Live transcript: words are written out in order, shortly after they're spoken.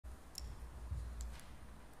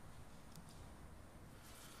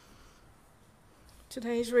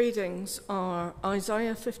Today's readings are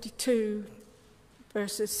Isaiah 52,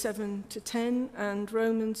 verses 7 to 10, and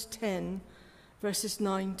Romans 10, verses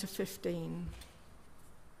 9 to 15.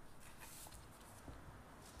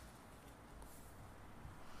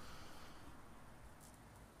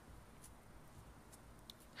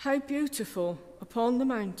 How beautiful upon the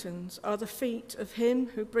mountains are the feet of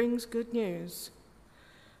him who brings good news,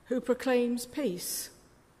 who proclaims peace,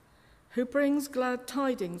 who brings glad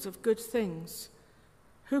tidings of good things,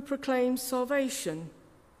 who proclaims salvation,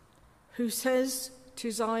 who says to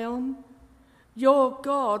Zion, "Your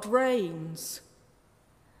God reigns."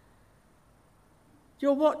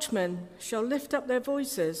 Your watchmen shall lift up their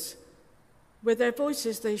voices, with their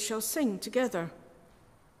voices they shall sing together.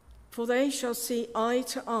 For they shall see eye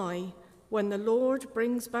to eye when the Lord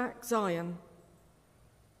brings back Zion.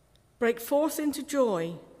 Break forth into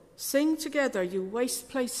joy, sing together, you waste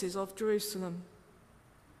places of Jerusalem.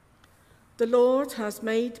 The Lord has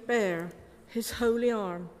made bare his holy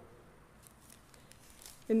arm.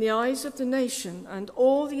 In the eyes of the nation, and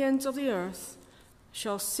all the ends of the earth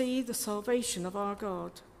shall see the salvation of our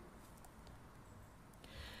God.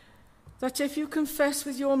 That if you confess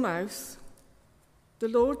with your mouth the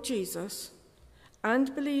Lord Jesus,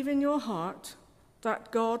 and believe in your heart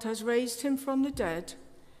that God has raised him from the dead,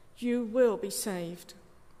 you will be saved.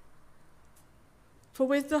 For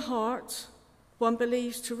with the heart one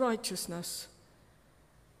believes to righteousness,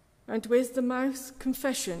 and with the mouth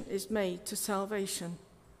confession is made to salvation.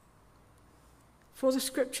 For the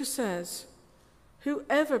scripture says,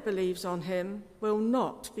 "Whoever believes on him will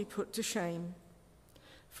not be put to shame."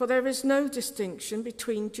 For there is no distinction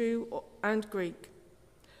between Jew and Greek,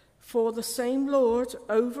 for the same Lord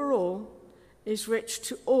over all is rich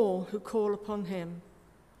to all who call upon him.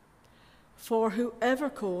 For whoever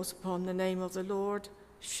calls upon the name of the Lord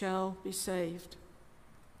shall be saved.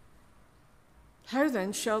 How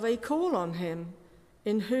then shall they call on him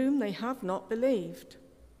in whom they have not believed?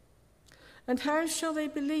 And how shall they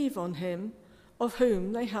believe on him of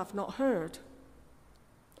whom they have not heard?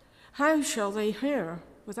 How shall they hear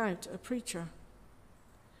without a preacher?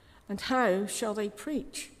 And how shall they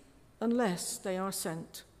preach unless they are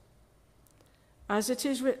sent? As it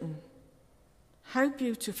is written, "How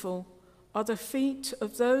beautiful are the feet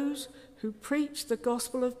of those who preach the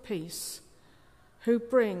gospel of peace, who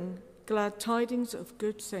bring glad tidings of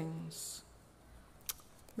good things."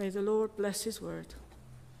 May the Lord bless his word.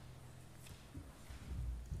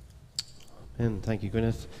 And thank you,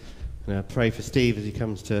 Gwyneth. And I pray for Steve as he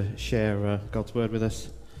comes to share God's word with us.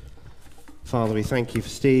 Father, we thank you for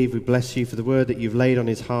Steve. We bless you for the word that you've laid on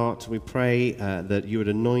his heart. We pray that you would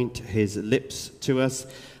anoint his lips to us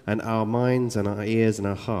and our minds and our ears and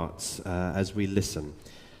our hearts as we listen.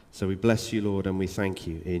 So we bless you, Lord, and we thank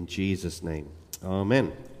you in Jesus' name.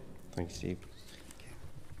 Amen. Thanks, Steve.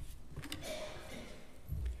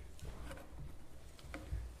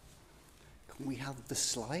 Can we have the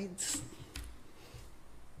slides?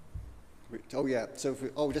 Oh, yeah. So,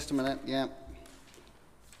 just a minute. Yeah.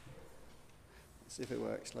 Let's see if it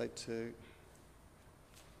works. Slide 2.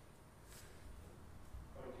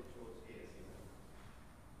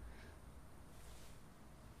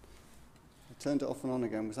 I turned it off and on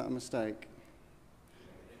again. Was that a mistake?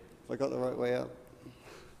 Have I got the right way up?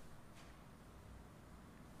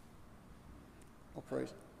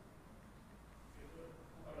 Operate.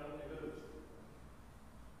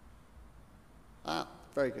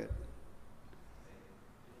 Very good.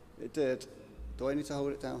 It did. Do I need to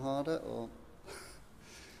hold it down harder, or?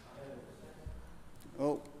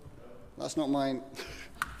 Oh, that's not mine.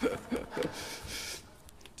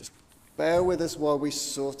 Just bear with us while we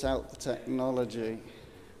sort out the technology.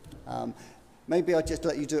 Maybe I'll just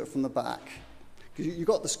let you do it from the back, because you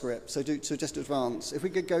got the script, so just advance. If we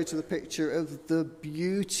could go to the picture of the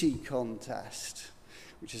beauty contest,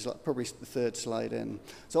 which is probably the third slide in.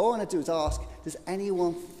 So all I want to do is ask, does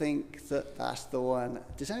anyone think that that's the one?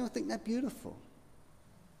 Does anyone think they're beautiful?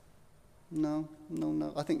 No.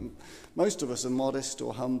 I think most of us are modest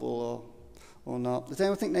or humble or not. Does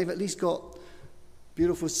anyone think they've at least got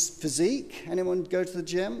beautiful physique? Anyone go to the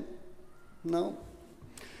gym? No.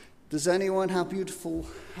 Does anyone have beautiful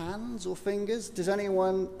hands or fingers? Does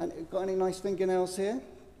anyone got any nice fingernails here?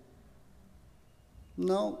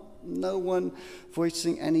 No. No one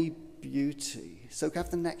voicing any beauty. So can I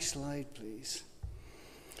have the next slide, please?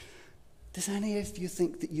 Does any of you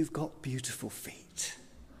think that you've got beautiful feet?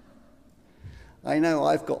 I know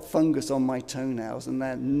I've got fungus on my toenails, and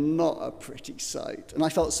they're not a pretty sight. And I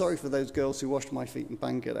felt sorry for those girls who washed my feet in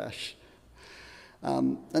Bangladesh.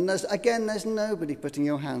 And there's nobody putting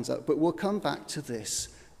your hands up, but we'll come back to this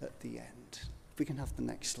at the end. If we can have the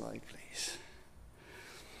next slide, please.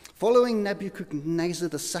 Following Nebuchadnezzar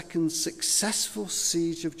II's successful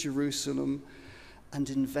siege of Jerusalem and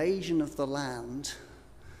invasion of the land,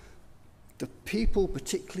 the people,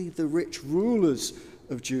 particularly the rich rulers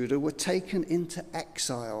of Judah, were taken into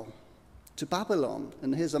exile to Babylon.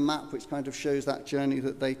 And here's a map which kind of shows that journey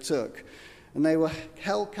that they took. And they were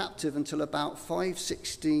held captive until about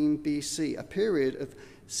 516 BC, a period of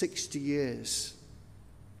 60 years.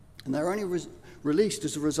 And they're only released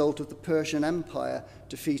as a result of the Persian Empire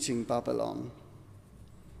defeating Babylon.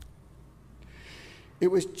 It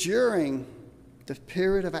was during the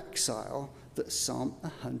period of exile that Psalm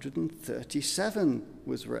 137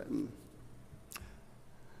 was written.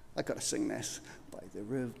 I've got to sing this. By the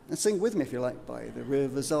river, and sing with me if you like. By the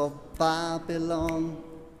rivers of Babylon,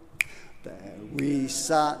 there we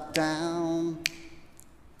sat down.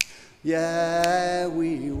 Yeah,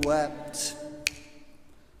 we wept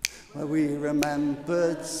where we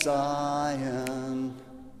remembered Zion.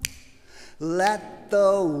 Let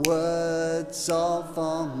the words of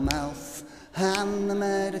our mouth and the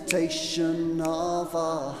meditation of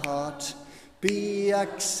our heart be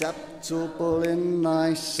acceptable in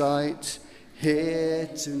thy sight here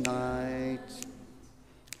tonight.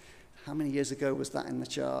 How many years ago was that in the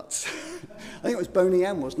charts? I think it was Boney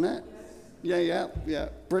M, wasn't it? Yeah.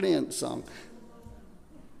 Brilliant song.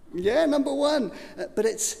 Yeah, number one. But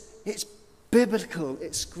it's biblical,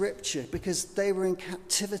 it's scripture, because they were in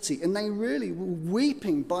captivity and they really were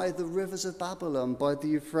weeping by the rivers of Babylon, by the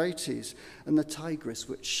Euphrates and the Tigris,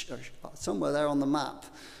 which are somewhere there on the map.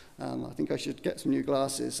 I think I should get some new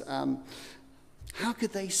glasses. How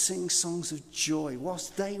could they sing songs of joy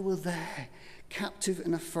whilst they were there, captive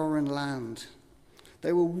in a foreign land?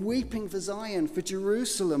 They were weeping for Zion, for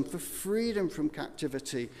Jerusalem, for freedom from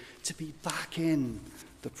captivity, to be back in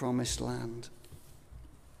the promised land.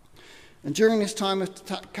 And during this time of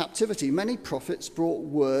captivity, many prophets brought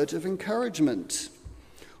word of encouragement,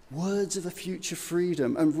 words of a future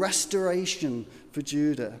freedom and restoration for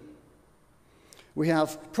Judah. We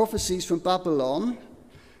have prophecies from Babylon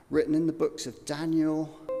written in the books of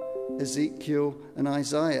Daniel, Ezekiel, and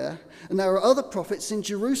Isaiah. And there are other prophets in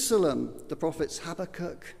Jerusalem, the prophets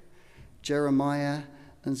Habakkuk, Jeremiah,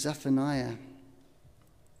 and Zephaniah.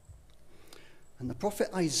 And the prophet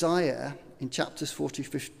Isaiah, in chapters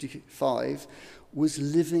 40-55, was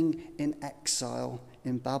living in exile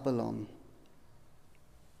in Babylon.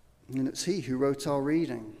 And it's he who wrote our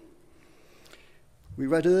reading. We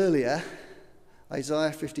read earlier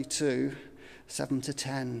Isaiah 52,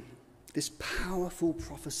 7-10. This powerful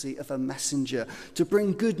prophecy of a messenger to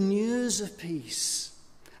bring good news of peace.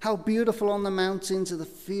 How beautiful on the mountains are the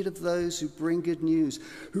feet of those who bring good news,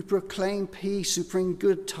 who proclaim peace, who bring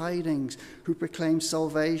good tidings, who proclaim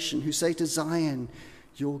salvation, who say to Zion,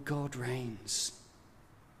 your God reigns.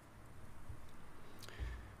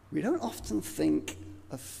 We don't often think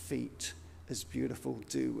of feet as beautiful,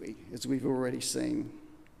 do we? As we've already seen.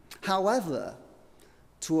 However,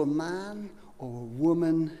 to a man or a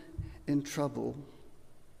woman in trouble,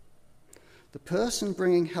 the person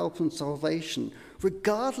bringing help and salvation,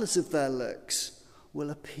 regardless of their looks, will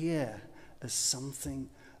appear as something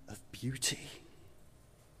of beauty.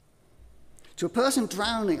 To a person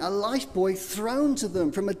drowning, a lifebuoy thrown to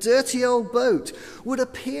them from a dirty old boat would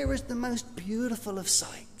appear as the most beautiful of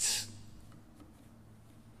sights.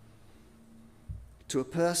 To a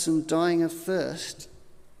person dying of thirst,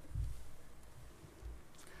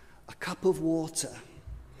 a cup of water,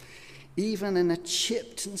 even in a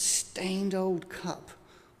chipped and stained old cup,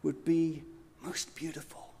 would be most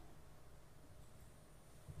beautiful.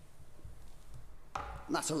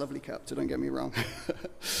 And that's a lovely cup, so don't get me wrong.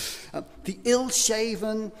 The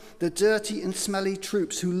ill-shaven, the dirty and smelly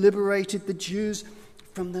troops who liberated the Jews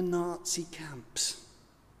from the Nazi camps,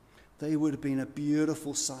 they would have been a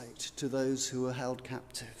beautiful sight to those who were held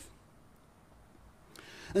captive.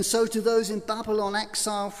 And so to those in Babylon,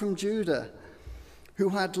 exile from Judah, who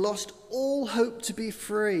had lost all hope to be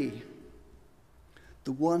free,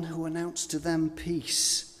 the one who announced to them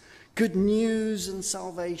peace, good news and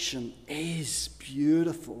salvation is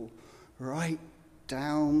beautiful right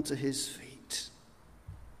down to his feet.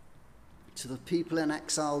 To the people in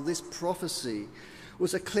exile, this prophecy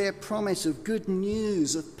was a clear promise of good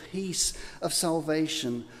news, of peace, of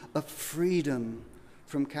salvation, of freedom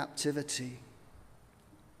from captivity.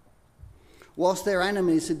 Whilst their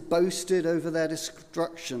enemies had boasted over their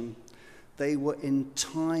destruction, they were in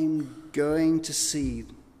time going to see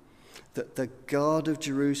that the God of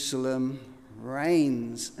Jerusalem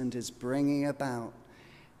reigns and is bringing about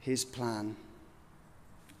his plan.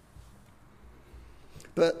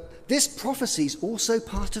 But this prophecy is also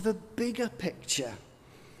part of a bigger picture.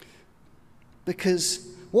 Because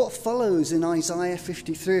what follows in Isaiah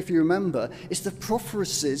 53, if you remember, is the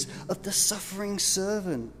prophecies of the suffering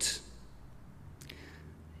servant,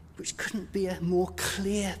 which couldn't be a more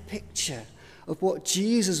clear picture of what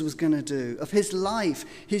Jesus was going to do, of his life,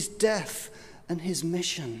 his death, and his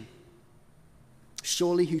mission.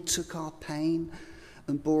 Surely who took our pain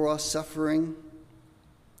and bore our suffering,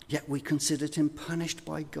 yet we considered him punished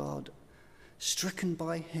by God, stricken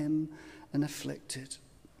by him and afflicted.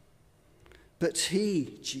 But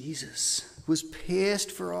he, Jesus, was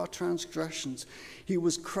pierced for our transgressions. He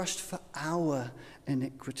was crushed for our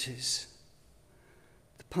iniquities.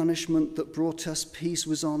 The punishment that brought us peace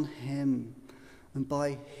was on him, and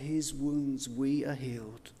by his wounds we are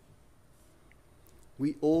healed.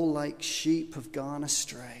 We all, like sheep, have gone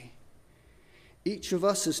astray. Each of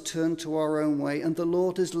us has turned to our own way, and the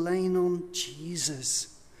Lord has laid on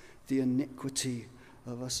Jesus the iniquity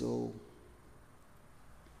of us all.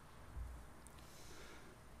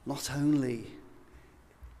 Not only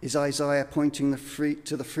is Isaiah pointing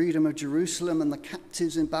to the freedom of Jerusalem and the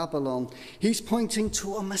captives in Babylon, he's pointing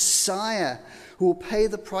to a Messiah who will pay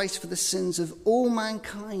the price for the sins of all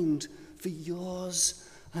mankind, for yours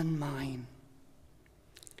and mine.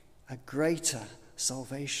 A greater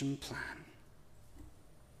salvation plan.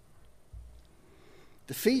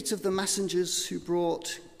 The feet of the messengers who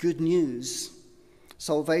brought good news,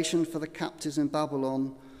 salvation for the captives in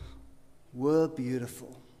Babylon, were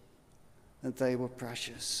beautiful, and they were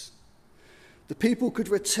precious. The people could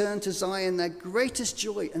return to Zion, their greatest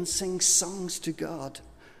joy, and sing songs to God,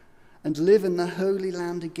 and live in the Holy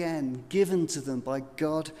Land again, given to them by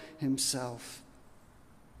God himself.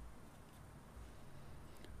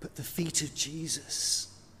 But the feet of Jesus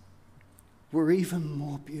were even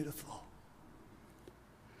more beautiful,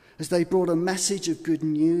 as they brought a message of good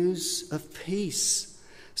news, of peace,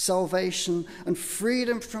 salvation, and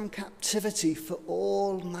freedom from captivity for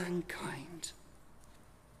all mankind.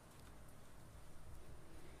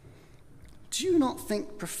 Do you not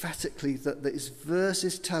think prophetically that this verse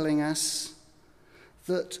is telling us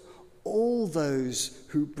that all those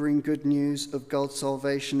who bring good news of God's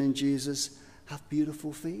salvation in Jesus have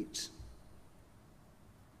beautiful feet?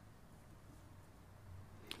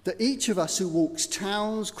 That each of us who walks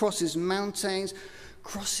towns, crosses mountains,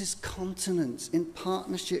 crosses continents in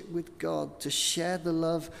partnership with God to share the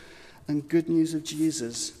love and good news of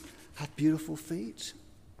Jesus have beautiful feet?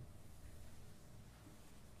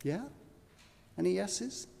 Yeah? Any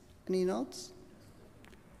yeses? Any nods?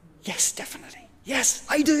 Yes, definitely. Yes,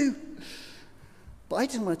 I do. But I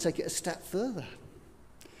didn't want to take it a step further.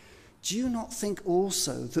 Do you not think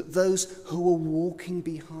also that those who are walking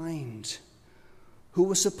behind, who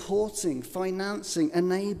are supporting, financing,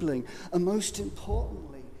 enabling, and most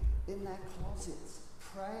importantly, in their closets,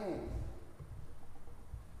 praying,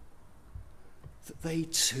 that they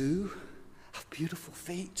too have beautiful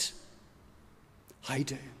feet? I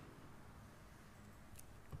do.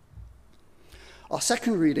 Our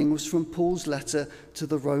second reading was from Paul's letter to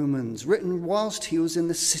the Romans, written whilst he was in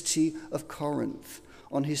the city of Corinth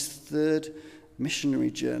on his third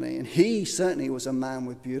missionary journey. And he certainly was a man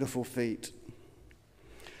with beautiful feet.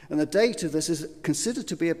 And the date of this is considered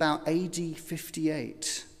to be about AD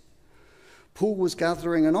 58. Paul was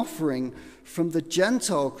gathering an offering from the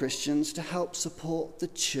Gentile Christians to help support the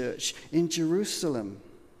church in Jerusalem.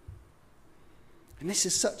 And this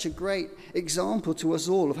is such a great example to us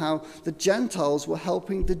all of how the Gentiles were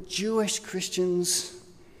helping the Jewish Christians,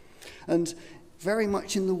 and very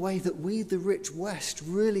much in the way that we, the rich West,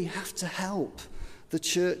 really have to help the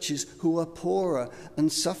churches who are poorer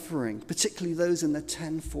and suffering, particularly those in the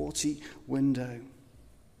 1040 window.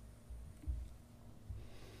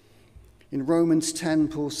 In Romans 10,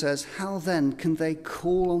 Paul says, "How then can they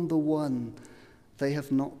call on the one they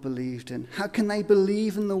have not believed in? How can they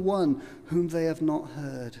believe in the one whom they have not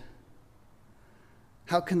heard?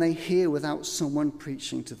 How can they hear without someone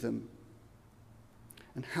preaching to them?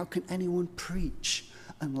 And how can anyone preach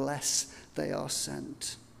unless they are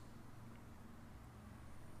sent?"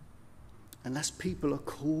 Unless people are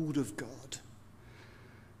called of God,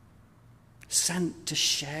 sent to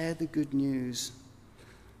share the good news,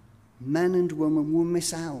 men and women will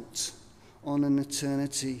miss out on an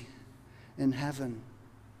eternity in heaven.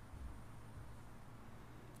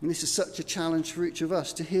 And this is such a challenge for each of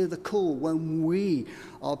us to hear the call when we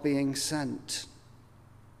are being sent.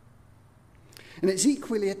 And it's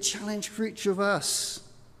equally a challenge for each of us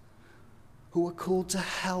who are called to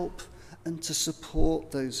help and to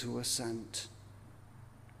support those who are sent.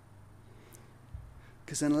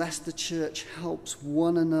 Because unless the church helps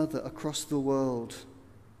one another across the world,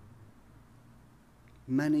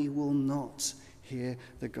 many will not hear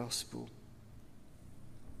the gospel.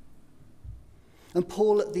 And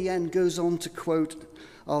Paul at the end goes on to quote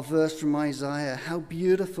our verse from Isaiah, "How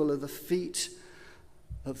beautiful are the feet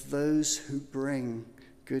of those who bring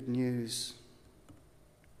good news."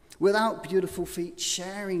 Without beautiful feet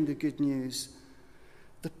sharing the good news,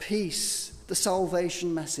 the peace, the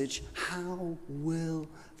salvation message, how will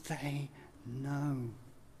they know?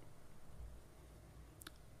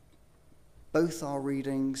 Both our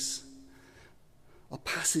readings are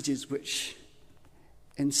passages which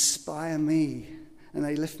inspire me and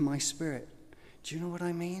they lift my spirit. Do you know what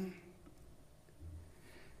I mean?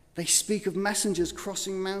 They speak of messengers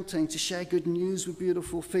crossing mountains to share good news with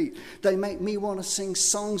beautiful feet. They make me want to sing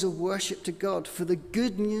songs of worship to God for the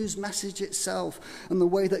good news message itself and the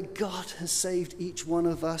way that God has saved each one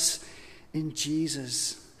of us in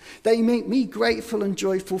Jesus. They make me grateful and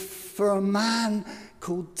joyful for a man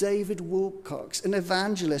called David Wilcox, an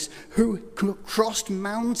evangelist who crossed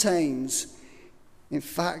mountains. In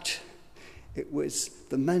fact, it was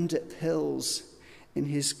the Mendip Hills in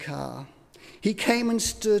his car. He came and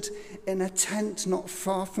stood in a tent not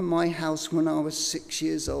far from my house when I was 6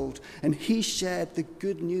 years old, and he shared the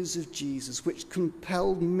good news of Jesus, which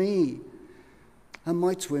compelled me and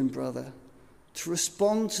my twin brother to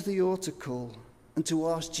respond to the altar call and to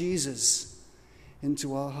ask Jesus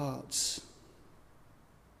into our hearts.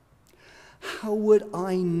 How would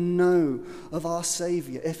I know of our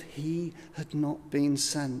Saviour if he had not been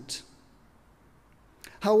sent?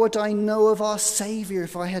 How would I know of our Saviour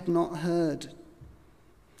if I had not heard?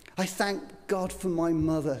 I thank God for my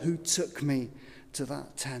mother who took me to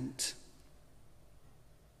that tent.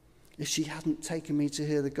 If she hadn't taken me to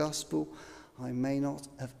hear the gospel, I may not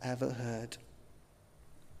have ever heard.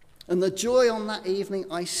 And the joy on that evening,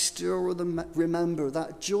 I still remember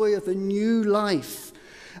that joy of a new life,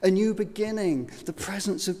 a new beginning, the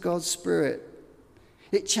presence of God's Spirit.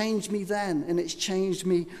 It changed me then, and it's changed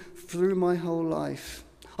me through my whole life.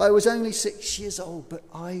 I was only 6 years old, but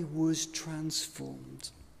I was transformed.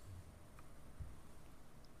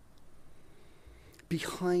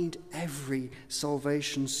 Behind every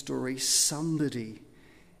salvation story, somebody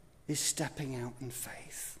is stepping out in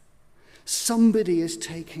faith. Somebody is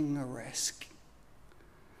taking a risk.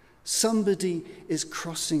 Somebody is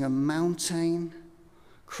crossing a mountain,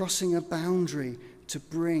 crossing a boundary to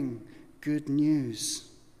bring good news,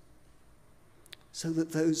 so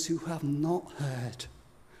that those who have not heard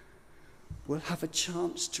will have a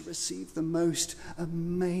chance to receive the most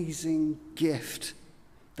amazing gift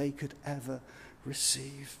they could ever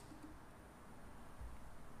receive.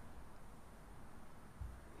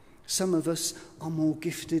 Some of us are more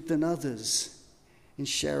gifted than others in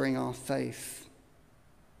sharing our faith.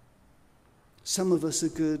 Some of us are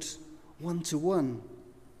good one-to-one.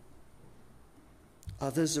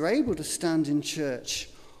 Others are able to stand in church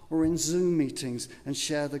or in Zoom meetings and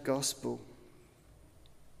share the gospel.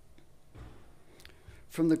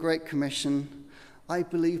 From the Great Commission, I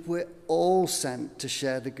believe we're all sent to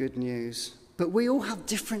share the good news. But we all have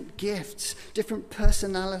different gifts, different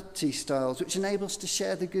personality styles, which enable us to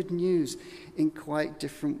share the good news in quite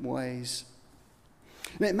different ways.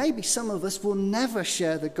 And it may be some of us will never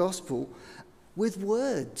share the gospel with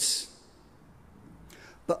words,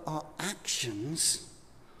 but our actions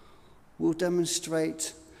will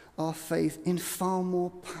demonstrate our faith in far more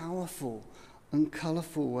powerful and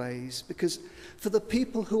colourful ways. Because for the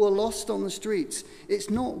people who are lost on the streets, it's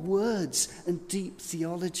not words and deep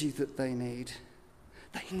theology that they need.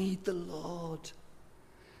 They need the Lord.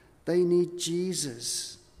 They need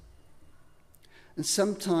Jesus. And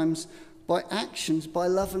sometimes by actions, by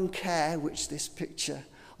love and care, which this picture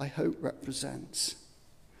I hope represents,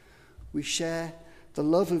 we share the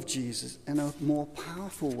love of Jesus in a more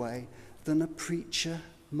powerful way than a preacher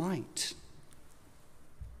might.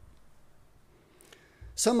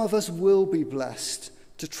 Some of us will be blessed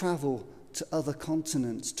to travel to other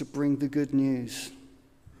continents to bring the good news.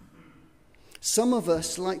 Some of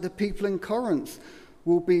us, like the people in Corinth,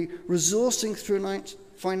 will be resourcing through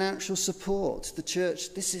financial support. The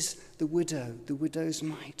church, this is the widow, the widow's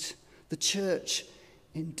mite, the church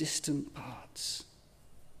in distant parts.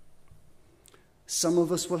 Some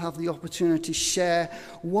of us will have the opportunity to share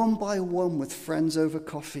one by one with friends over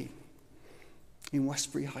coffee in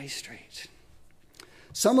Westbury High Street.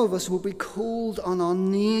 Some of us will be called on our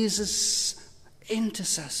knees as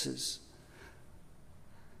intercessors.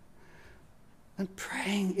 And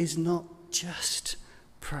praying is not just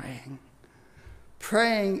praying.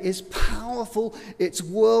 Praying is powerful, it's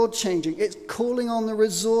world-changing, it's calling on the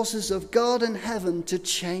resources of God and heaven to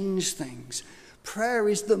change things. Prayer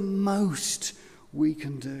is the most we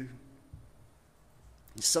can do.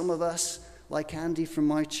 Some of us, like Andy from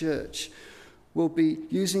my church, We'll be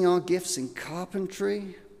using our gifts in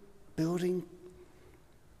carpentry, building,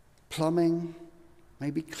 plumbing,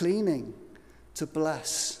 maybe cleaning to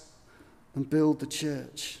bless and build the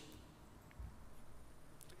church.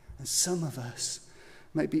 And some of us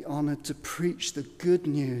may be honored to preach the good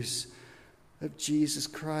news of Jesus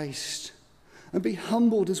Christ and be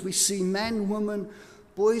humbled as we see men, women,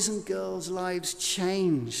 boys and girls' lives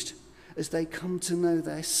changed as they come to know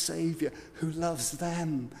their Saviour who loves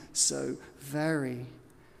them so very,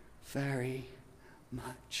 very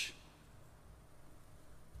much.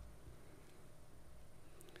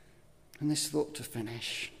 And this thought to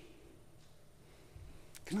finish.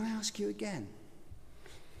 Can I ask you again?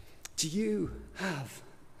 Do you have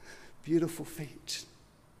beautiful feet?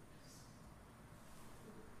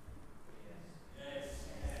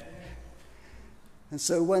 And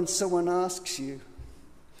so when someone asks you,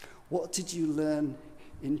 what did you learn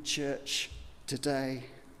in church today?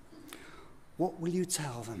 What will you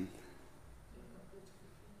tell them?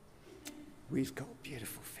 We've got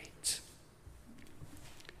beautiful feet.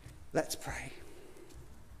 Let's pray.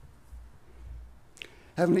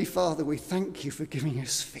 Heavenly Father, we thank you for giving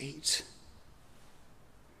us feet.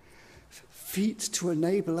 Feet to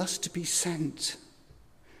enable us to be sent,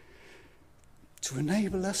 to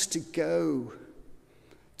enable us to go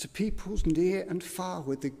to people near and far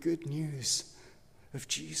with the good news of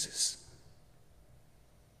Jesus.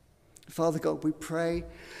 Father God, we pray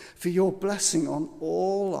for your blessing on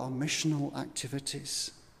all our missional activities,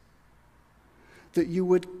 that you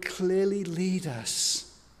would clearly lead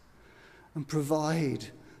us and provide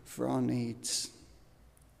for our needs.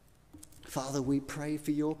 Father, we pray for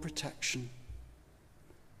your protection,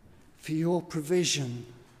 for your provision,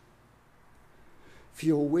 for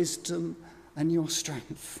your wisdom and your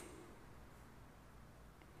strength.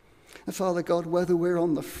 And Father God, whether we're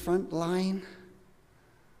on the front line,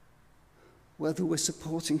 whether we're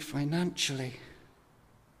supporting financially,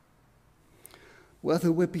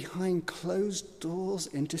 whether we're behind closed doors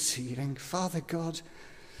interceding, Father God,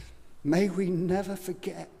 may we never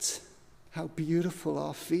forget how beautiful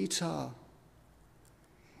our feet are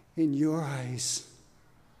in your eyes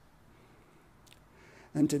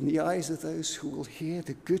and in the eyes of those who will hear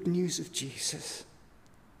the good news of Jesus.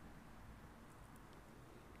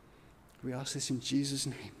 We ask this in Jesus'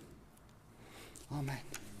 name. Amen.